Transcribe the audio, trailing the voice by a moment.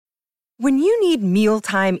When you need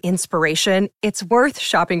mealtime inspiration, it's worth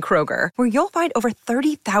shopping Kroger, where you'll find over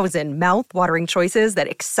 30,000 mouth-watering choices that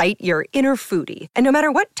excite your inner foodie. And no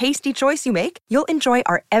matter what tasty choice you make, you'll enjoy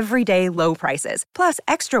our everyday low prices, plus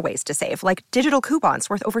extra ways to save, like digital coupons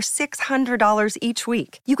worth over $600 each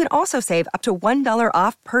week. You can also save up to $1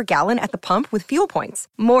 off per gallon at the pump with fuel points.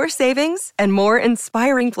 More savings and more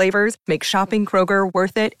inspiring flavors make shopping Kroger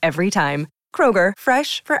worth it every time. Kroger,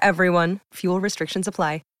 fresh for everyone. Fuel restrictions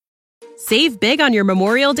apply. Save big on your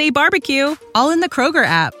Memorial Day barbecue, all in the Kroger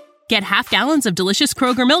app. Get half gallons of delicious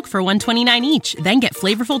Kroger milk for $1.29 each. Then get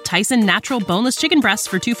flavorful Tyson natural boneless chicken breasts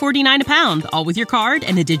for $2.49 a pound, all with your card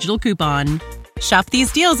and a digital coupon. Shop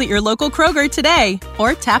these deals at your local Kroger today,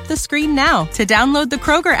 or tap the screen now to download the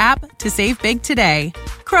Kroger app to save big today.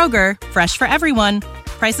 Kroger, fresh for everyone.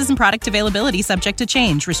 Prices and product availability subject to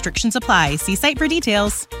change. Restrictions apply. See site for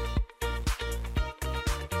details.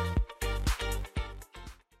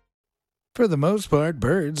 For the most part,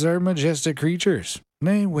 birds are majestic creatures.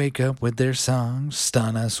 They wake up with their songs,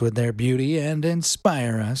 stun us with their beauty, and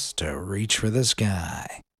inspire us to reach for the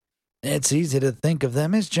sky. It's easy to think of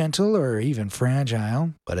them as gentle or even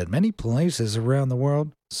fragile, but at many places around the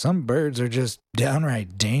world, some birds are just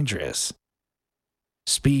downright dangerous.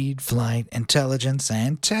 Speed, flight, intelligence,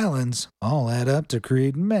 and talons all add up to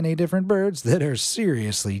create many different birds that are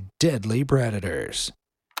seriously deadly predators.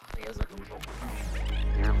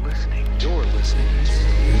 You're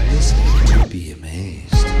listening to Be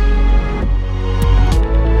Amazed.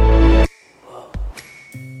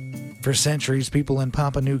 For centuries, people in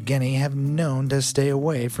Papua New Guinea have known to stay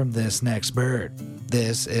away from this next bird.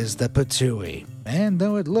 This is the patui, and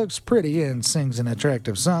though it looks pretty and sings an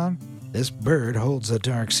attractive song, this bird holds a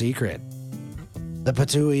dark secret. The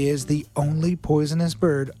patui is the only poisonous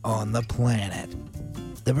bird on the planet.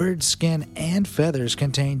 The bird's skin and feathers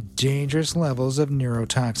contain dangerous levels of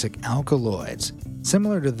neurotoxic alkaloids,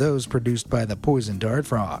 similar to those produced by the poison dart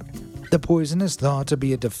frog. The poison is thought to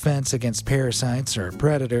be a defense against parasites or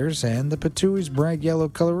predators, and the patui's bright yellow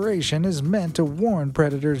coloration is meant to warn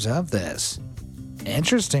predators of this.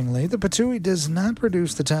 Interestingly, the patui does not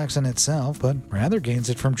produce the toxin itself, but rather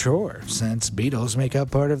gains it from chore, since beetles make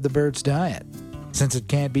up part of the bird's diet. Since it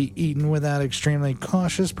can't be eaten without extremely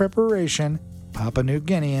cautious preparation, Papua New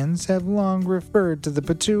Guineans have long referred to the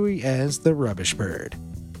patui as the rubbish bird.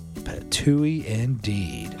 Patui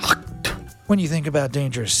indeed. When you think about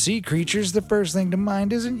dangerous sea creatures, the first thing to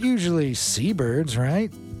mind isn't usually seabirds,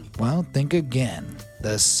 right? Well, think again.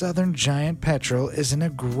 The southern giant petrel is an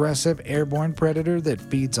aggressive airborne predator that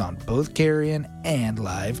feeds on both carrion and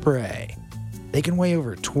live prey. They can weigh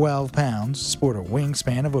over 12 pounds, sport a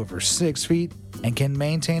wingspan of over 6 feet, and can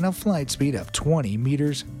maintain a flight speed of 20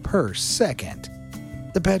 meters per second.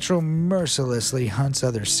 The petrel mercilessly hunts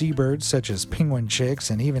other seabirds such as penguin chicks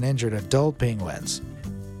and even injured adult penguins.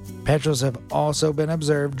 Petrels have also been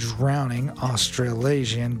observed drowning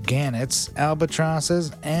Australasian gannets,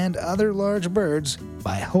 albatrosses, and other large birds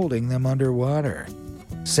by holding them underwater.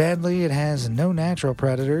 Sadly, it has no natural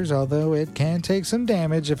predators, although it can take some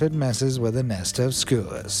damage if it messes with a nest of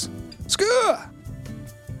skuas. Skua!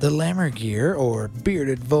 The lammergeier, or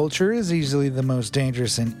bearded vulture, is easily the most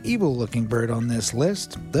dangerous and evil-looking bird on this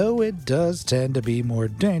list, though it does tend to be more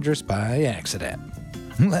dangerous by accident.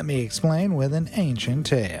 Let me explain with an ancient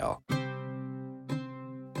tale.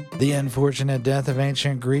 The unfortunate death of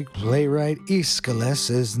ancient Greek playwright Aeschylus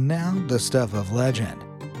is now the stuff of legend.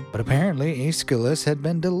 But apparently Aeschylus had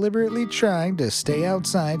been deliberately trying to stay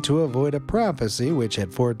outside to avoid a prophecy which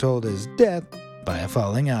had foretold his death by a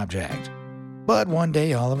falling object. But one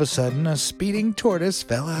day, all of a sudden, a speeding tortoise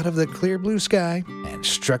fell out of the clear blue sky and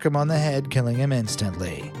struck him on the head, killing him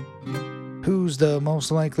instantly. Who's the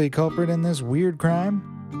most likely culprit in this weird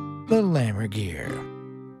crime? The lammergeier.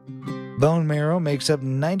 Bone marrow makes up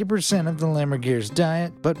 90% of the lammergeier's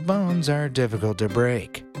diet, but bones are difficult to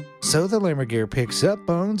break. So the lammergeier picks up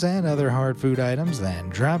bones and other hard food items, then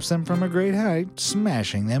drops them from a great height,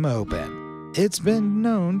 smashing them open. It's been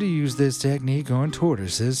known to use this technique on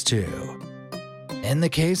tortoises too. In the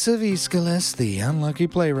case of Aeschylus, the unlucky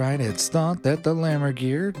playwright, it's thought that the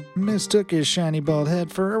lammergeier mistook his shiny bald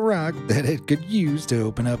head for a rock that it could use to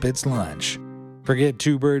open up its lunch. Forget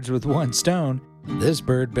 2 birds with 1 stone, this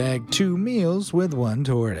bird bagged 2 meals with 1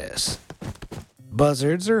 tortoise.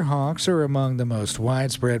 Buzzards or hawks are among the most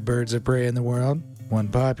widespread birds of prey in the world. One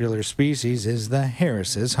popular species is the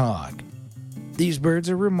Harris's hawk. These birds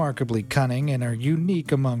are remarkably cunning and are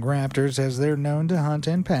unique among raptors as they're known to hunt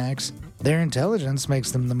in packs. Their intelligence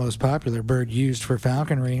makes them the most popular bird used for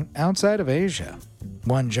falconry outside of Asia.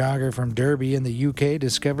 One jogger from Derby in the UK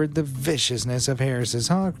discovered the viciousness of Harris's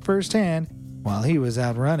hawk firsthand while he was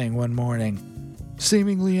out running one morning.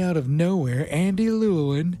 Seemingly out of nowhere, Andy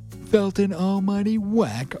Llewellyn felt an almighty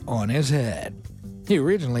whack on his head. He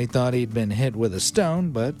originally thought he'd been hit with a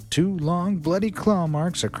stone, but 2 long, bloody claw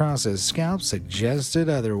marks across his scalp suggested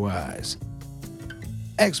otherwise.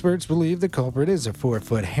 Experts believe the culprit is a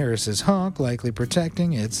 4-foot Harris's hawk, likely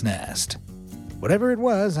protecting its nest. Whatever it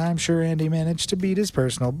was, I'm sure Andy managed to beat his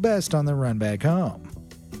personal best on the run back home.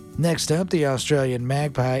 Next up, the Australian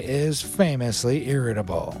magpie is famously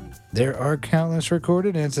irritable. There are countless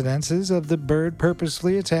recorded incidences of the bird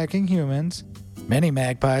purposely attacking humans. Many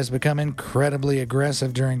magpies become incredibly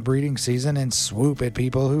aggressive during breeding season and swoop at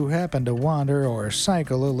people who happen to wander or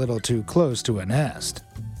cycle a little too close to a nest.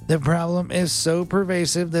 The problem is so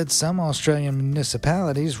pervasive that some Australian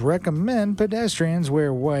municipalities recommend pedestrians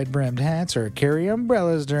wear wide-brimmed hats or carry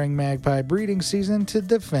umbrellas during magpie breeding season to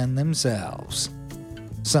defend themselves.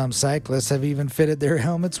 Some cyclists have even fitted their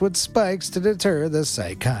helmets with spikes to deter the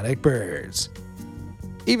psychotic birds.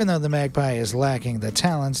 Even though the magpie is lacking the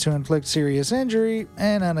talents to inflict serious injury,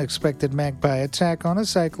 an unexpected magpie attack on a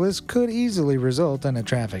cyclist could easily result in a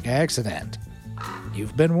traffic accident.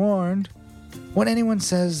 You've been warned. When anyone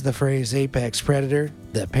says the phrase apex predator,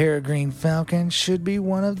 the peregrine falcon should be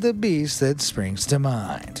one of the beasts that springs to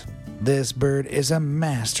mind. This bird is a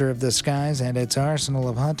master of the skies, and its arsenal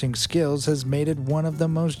of hunting skills has made it one of the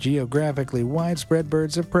most geographically widespread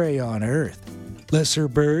birds of prey on Earth. Lesser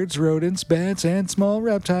birds, rodents, bats, and small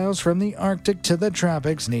reptiles from the Arctic to the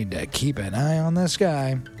tropics need to keep an eye on the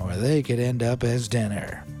sky, or they could end up as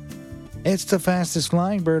dinner. It's the fastest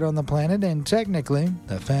flying bird on the planet and technically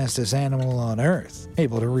the fastest animal on Earth,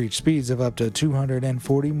 able to reach speeds of up to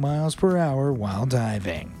 240 miles per hour while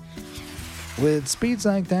diving. With speeds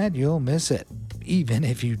like that, you'll miss it, even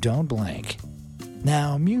if you don't blink.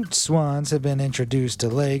 Now, mute swans have been introduced to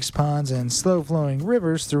lakes, ponds, and slow-flowing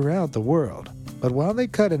rivers throughout the world. But while they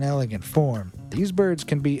cut an elegant form, these birds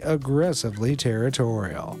can be aggressively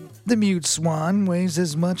territorial. The mute swan weighs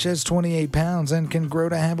as much as 28 pounds and can grow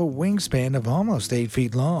to have a wingspan of almost 8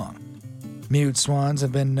 feet long. Mute swans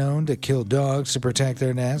have been known to kill dogs to protect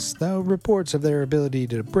their nests, though reports of their ability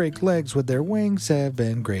to break legs with their wings have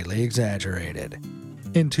been greatly exaggerated.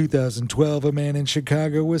 In 2012, a man in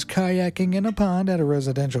Chicago was kayaking in a pond at a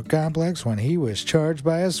residential complex when he was charged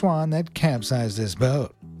by a swan that capsized his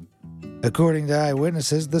boat. According to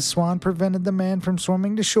eyewitnesses, the swan prevented the man from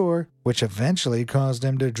swimming to shore, which eventually caused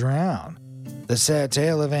him to drown. The sad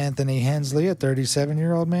tale of Anthony Hensley, a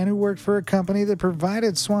 37-year-old man who worked for a company that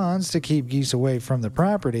provided swans to keep geese away from the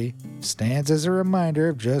property, stands as a reminder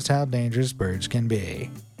of just how dangerous birds can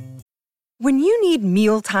be. When you need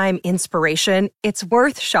mealtime inspiration, it's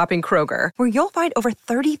worth shopping Kroger, where you'll find over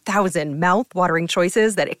 30,000 mouth-watering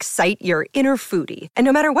choices that excite your inner foodie. And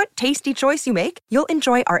no matter what tasty choice you make, you'll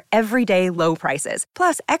enjoy our everyday low prices,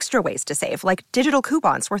 plus extra ways to save, like digital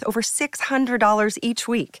coupons worth over $600 each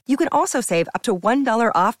week. You can also save up to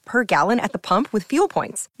 $1 off per gallon at the pump with fuel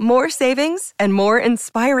points. More savings and more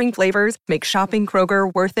inspiring flavors make shopping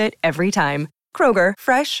Kroger worth it every time. Kroger,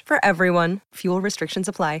 fresh for everyone. Fuel restrictions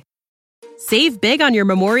apply. Save big on your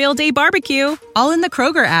Memorial Day barbecue, all in the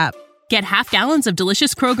Kroger app. Get half gallons of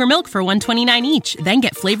delicious Kroger milk for $1.29 each. Then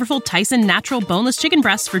get flavorful Tyson natural boneless chicken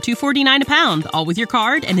breasts for $2.49 a pound, all with your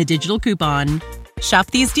card and a digital coupon. Shop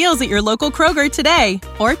these deals at your local Kroger today,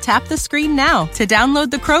 or tap the screen now to download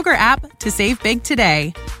the Kroger app to save big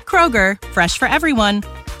today. Kroger, fresh for everyone.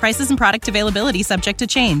 Prices and product availability subject to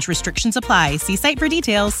change. Restrictions apply. See site for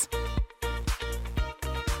details.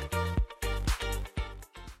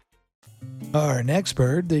 Our next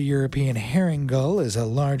bird, the European herring gull, is a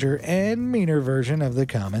larger and meaner version of the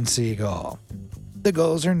common seagull. The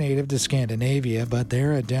gulls are native to Scandinavia, but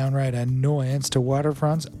they're a downright annoyance to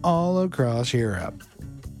waterfronts all across Europe.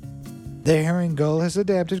 The herring gull has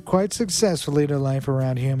adapted quite successfully to life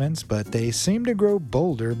around humans, but they seem to grow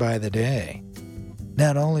bolder by the day.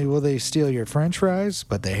 Not only will they steal your french fries,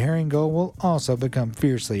 but the herring gull will also become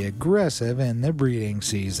fiercely aggressive in the breeding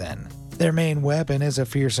season. Their main weapon is a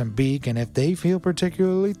fearsome beak, and if they feel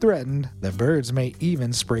particularly threatened, the birds may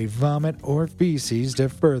even spray vomit or feces to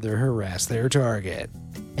further harass their target.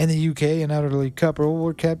 In the UK, an elderly couple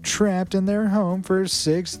were kept trapped in their home for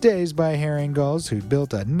 6 days by herring gulls who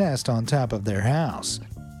built a nest on top of their house.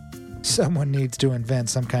 Someone needs to invent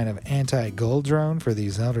some kind of anti-gull drone for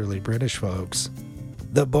these elderly British folks.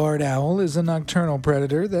 The barred owl is a nocturnal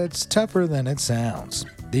predator that's tougher than it sounds.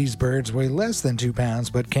 These birds weigh less than 2 pounds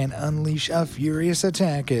but can unleash a furious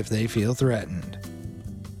attack if they feel threatened.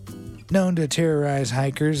 Known to terrorize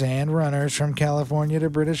hikers and runners from California to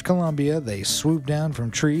British Columbia, they swoop down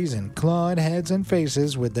from trees and claw at heads and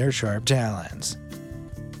faces with their sharp talons.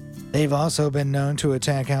 They've also been known to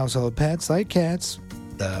attack household pets like cats.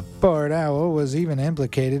 The barred owl was even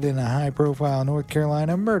implicated in a high-profile North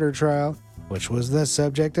Carolina murder trial, which was the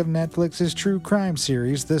subject of Netflix's true crime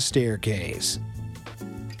series, The Staircase.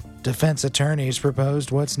 Defense attorneys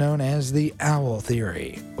proposed what's known as the owl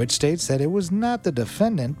theory, which states that it was not the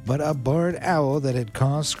defendant but a barred owl that had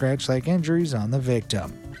caused scratch-like injuries on the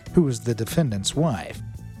victim, who was the defendant's wife.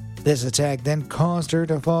 This attack then caused her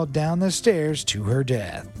to fall down the stairs to her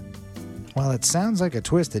death. While it sounds like a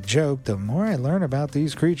twisted joke, the more I learn about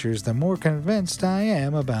these creatures, the more convinced I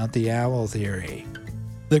am about the owl theory.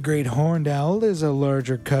 The great horned owl is a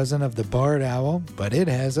larger cousin of the barred owl, but it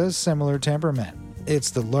has a similar temperament. It's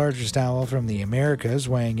the largest owl from the Americas,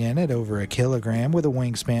 weighing in at over a kilogram with a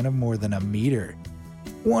wingspan of more than a meter.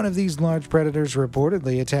 One of these large predators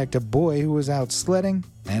reportedly attacked a boy who was out sledding,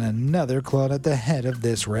 and another clawed at the head of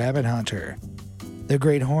this rabbit hunter. The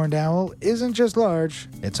great horned owl isn't just large,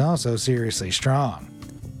 it's also seriously strong.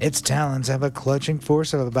 Its talons have a clutching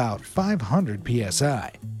force of about 500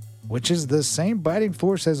 psi, which is the same biting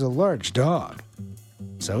force as a large dog.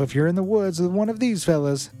 So if you're in the woods with one of these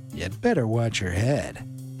fellas, you'd better watch your head.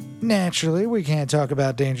 Naturally, we can't talk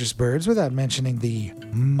about dangerous birds without mentioning the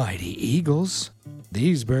mighty eagles.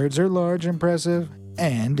 These birds are large, impressive,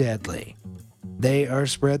 and deadly. They are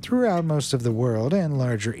spread throughout most of the world, and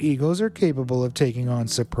larger eagles are capable of taking on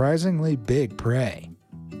surprisingly big prey.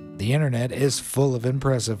 The internet is full of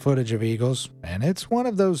impressive footage of eagles, and it's one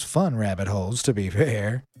of those fun rabbit holes, to be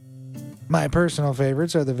fair. My personal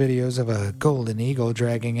favorites are the videos of a golden eagle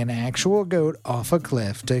dragging an actual goat off a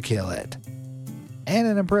cliff to kill it, and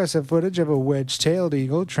an impressive footage of a wedge-tailed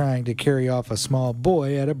eagle trying to carry off a small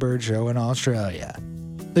boy at a bird show in Australia.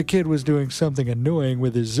 The kid was doing something annoying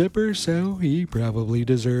with his zipper, so he probably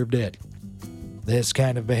deserved it. This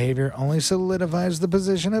kind of behavior only solidifies the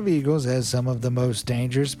position of eagles as some of the most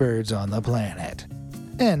dangerous birds on the planet.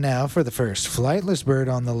 And now for the first flightless bird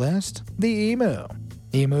on the list, the emu.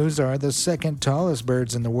 Emus are the second tallest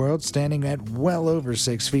birds in the world, standing at well over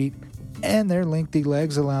 6 feet, and their lengthy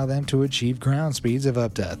legs allow them to achieve ground speeds of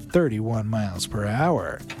up to 31 miles per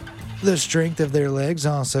hour. The strength of their legs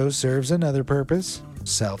also serves another purpose: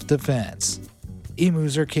 self-defense.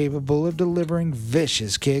 Emus are capable of delivering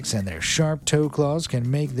vicious kicks, and their sharp toe claws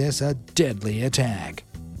can make this a deadly attack.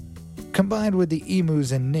 Combined with the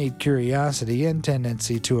emu's innate curiosity and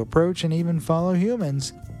tendency to approach and even follow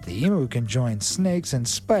humans, the emu can join snakes and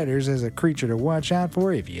spiders as a creature to watch out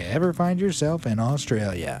for if you ever find yourself in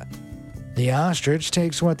Australia. The ostrich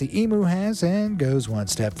takes what the emu has and goes one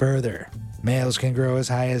step further. Males can grow as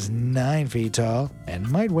high as 9 feet tall and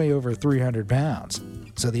might weigh over 300 pounds,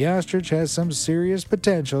 so the ostrich has some serious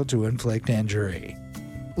potential to inflict injury.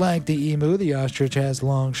 Like the emu, the ostrich has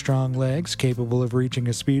long, strong legs capable of reaching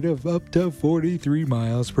a speed of up to 43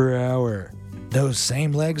 miles per hour. Those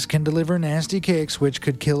same legs can deliver nasty kicks which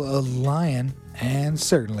could kill a lion and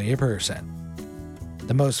certainly a person.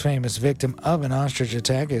 The most famous victim of an ostrich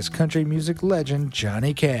attack is country music legend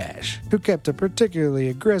Johnny Cash, who kept a particularly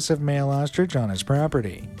aggressive male ostrich on his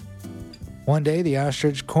property. One day, the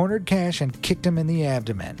ostrich cornered Cash and kicked him in the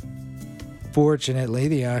abdomen. Fortunately,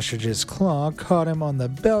 the ostrich's claw caught him on the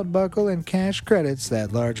belt buckle, and Cash credits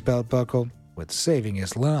that large belt buckle with saving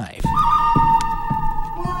his life.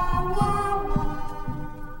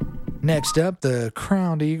 Next up, the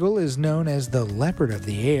crowned eagle is known as the leopard of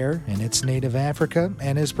the air in its native Africa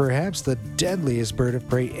and is perhaps the deadliest bird of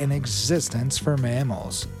prey in existence for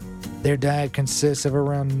mammals. Their diet consists of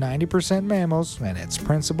around 90% mammals, and its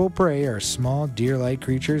principal prey are small deer-like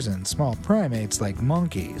creatures and small primates like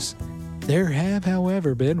monkeys. There have,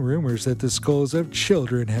 however, been rumors that the skulls of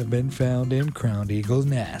children have been found in crowned eagle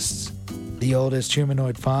nests. The oldest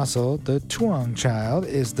humanoid fossil, the Tuong child,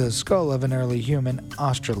 is the skull of an early human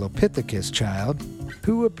Australopithecus child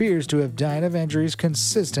who appears to have died of injuries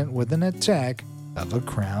consistent with an attack of a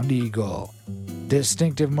crowned eagle.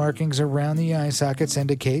 Distinctive markings around the eye sockets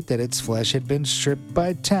indicate that its flesh had been stripped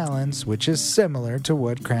by talons, which is similar to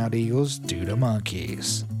what crowned eagles do to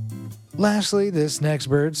monkeys. Lastly, this next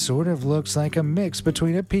bird sort of looks like a mix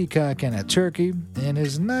between a peacock and a turkey and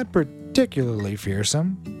is not particularly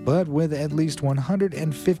fearsome, but with at least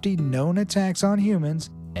 150 known attacks on humans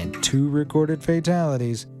and 2 recorded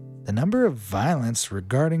fatalities, the number of violence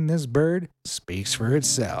regarding this bird speaks for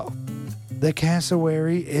itself. The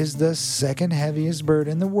cassowary is the second heaviest bird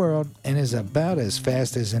in the world and is about as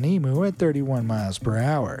fast as an emu at 31 miles per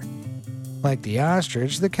hour. Like the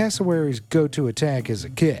ostrich, the cassowary's go-to attack is a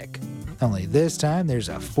kick, only this time there's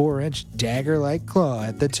a 4-inch dagger-like claw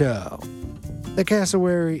at the toe. The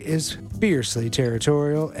cassowary is fiercely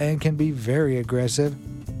territorial and can be very aggressive,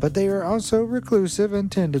 but they are also reclusive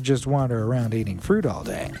and tend to just wander around eating fruit all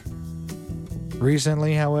day.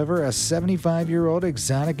 Recently, however, a 75-year-old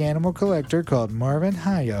exotic animal collector called Marvin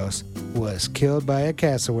Hayos was killed by a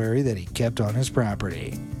cassowary that he kept on his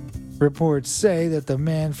property. Reports say that the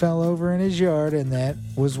man fell over in his yard, and that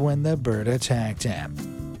was when the bird attacked him.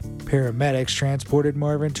 Paramedics transported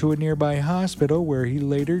Marvin to a nearby hospital where he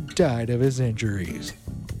later died of his injuries.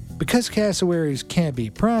 Because cassowaries can't be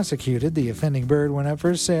prosecuted, the offending bird went up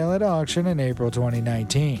for sale at auction in April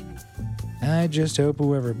 2019. I just hope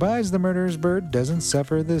whoever buys the murderous bird doesn't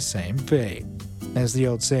suffer the same fate. As the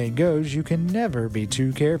old saying goes, you can never be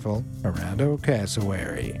too careful around a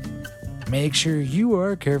cassowary. Make sure you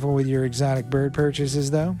are careful with your exotic bird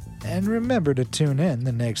purchases, though, and remember to tune in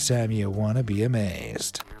the next time you want to be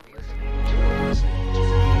amazed.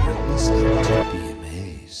 You're listening to Be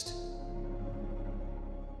Amazed.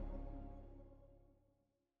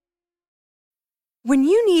 When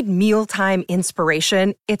you need mealtime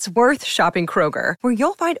inspiration, it's worth shopping Kroger, where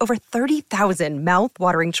you'll find over 30,000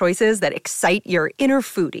 mouth-watering choices that excite your inner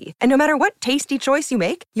foodie. And no matter what tasty choice you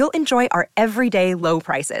make, you'll enjoy our everyday low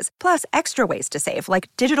prices, plus extra ways to save,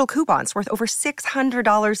 like digital coupons worth over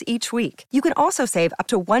 $600 each week. You can also save up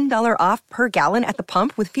to $1 off per gallon at the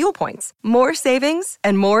pump with fuel points. More savings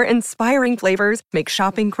and more inspiring flavors make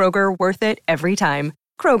shopping Kroger worth it every time.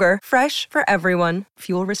 Kroger, fresh for everyone.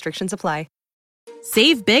 Fuel restrictions apply.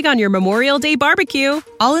 Save big on your Memorial Day barbecue,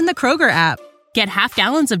 all in the Kroger app. Get half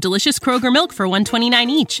gallons of delicious Kroger milk for $1.29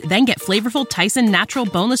 each. Then get flavorful Tyson natural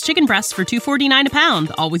boneless chicken breasts for $2.49 a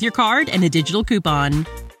pound, all with your card and a digital coupon.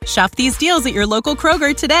 Shop these deals at your local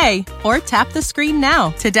Kroger today, or tap the screen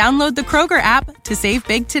now to download the Kroger app to save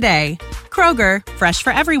big today. Kroger, fresh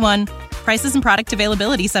for everyone. Prices and product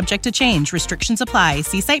availability subject to change. Restrictions apply.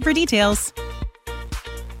 See site for details.